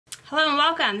Hello and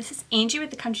welcome. This is Angie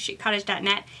with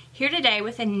thecountrystreetcottage.net here today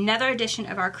with another edition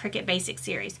of our Cricut Basics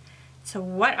series. So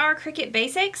what are Cricut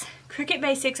Basics? Cricut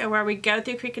Basics are where we go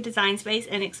through Cricut Design Space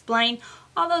and explain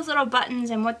all those little buttons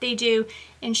and what they do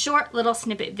in short little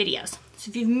snippet videos. So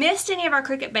if you've missed any of our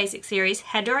Cricut Basics series,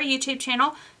 head to our YouTube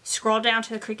channel, scroll down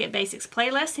to the Cricut Basics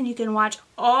playlist, and you can watch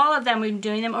all of them. We've been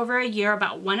doing them over a year,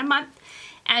 about one a month,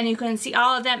 and you can see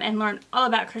all of them and learn all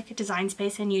about Cricut Design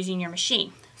Space and using your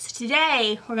machine. So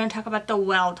today we're going to talk about the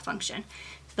weld function.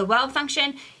 So the weld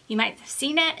function, you might have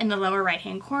seen it in the lower right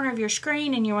hand corner of your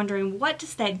screen and you're wondering, what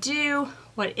does that do?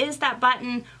 What is that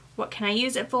button? What can I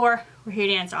use it for? We're here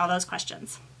to answer all those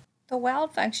questions. The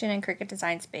weld function in Cricut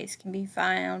Design Space can be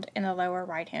found in the lower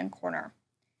right hand corner.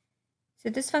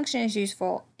 So this function is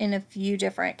useful in a few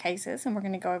different cases and we're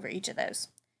going to go over each of those.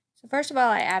 So first of all,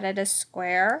 I added a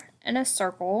square and a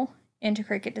circle into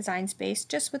Cricut Design Space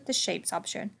just with the shapes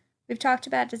option. We've talked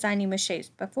about designing with shapes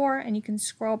before, and you can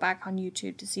scroll back on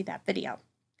YouTube to see that video.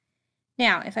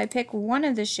 Now, if I pick one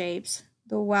of the shapes,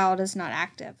 the weld is not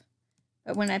active.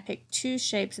 But when I pick two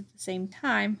shapes at the same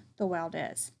time, the weld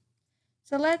is.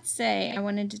 So let's say I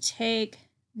wanted to take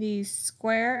the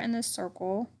square and the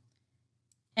circle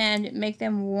and make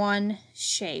them one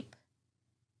shape.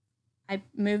 I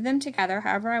move them together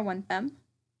however I want them,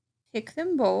 pick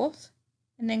them both,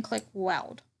 and then click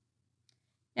Weld.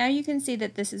 Now you can see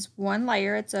that this is one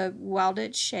layer. It's a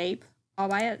welded shape all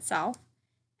by itself.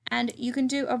 And you can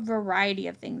do a variety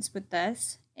of things with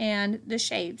this and the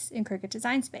shapes in Cricut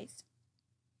Design Space.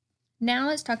 Now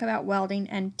let's talk about welding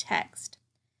and text.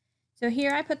 So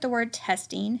here I put the word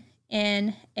testing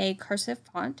in a cursive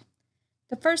font.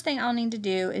 The first thing I'll need to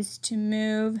do is to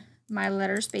move my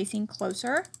letter spacing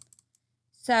closer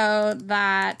so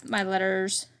that my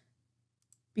letters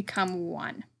become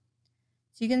one.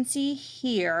 So you can see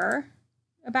here,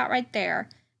 about right there,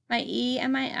 my E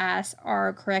and my S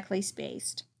are correctly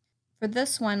spaced. For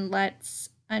this one, let's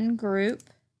ungroup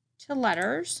to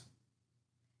letters.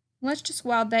 Let's just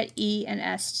weld that E and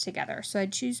S together. So I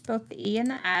choose both the E and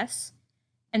the S,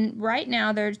 and right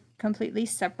now they're completely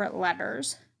separate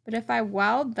letters. But if I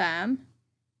weld them,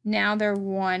 now they're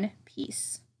one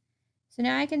piece. So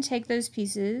now I can take those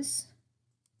pieces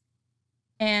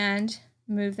and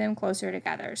move them closer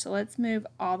together. So let's move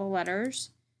all the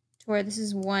letters to where this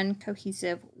is one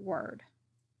cohesive word.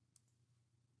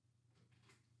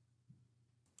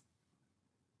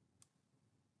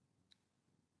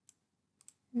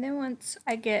 And then once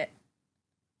I get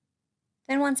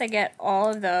all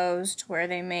of those to where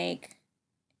they make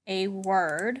a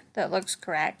word that looks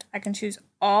correct, I can choose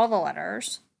all the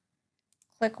letters,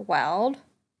 click Weld,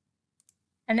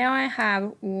 and now I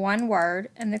have one word,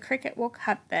 and the Cricut will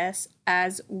cut this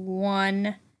as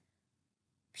one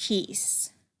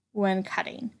piece when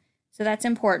cutting. So that's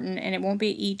important, and it won't be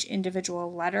each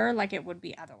individual letter like it would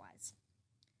be otherwise.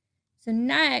 So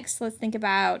next, let's think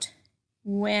about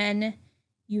when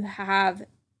you have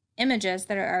images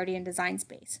that are already in Design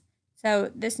Space.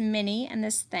 So this mini and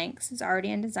this thanks is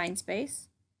already in Design Space,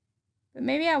 but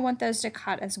maybe I want those to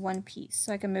cut as one piece.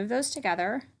 So I can move those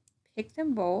together, pick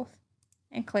them both,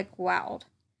 and click Weld.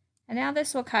 And now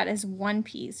this will cut as one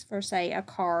piece for, say, a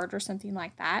card or something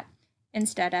like that,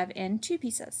 instead of in two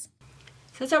pieces.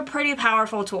 So it's a pretty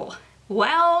powerful tool.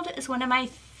 Weld is one of my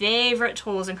favorite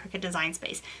tools in Cricut Design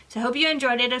Space. So I hope you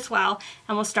enjoyed it as well,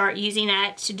 and we'll start using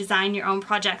it to design your own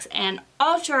projects and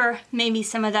alter maybe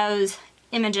some of those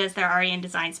images that are already in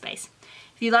Design Space.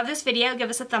 If you love this video, give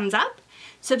us a thumbs up.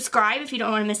 Subscribe if you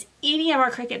don't want to miss any of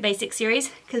our Cricut Basics series,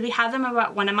 because we have them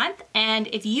about one a month. And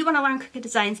if you want to learn Cricut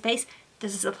Design Space,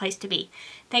 this is the place to be.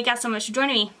 Thank you guys so much for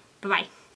joining me. Bye-bye.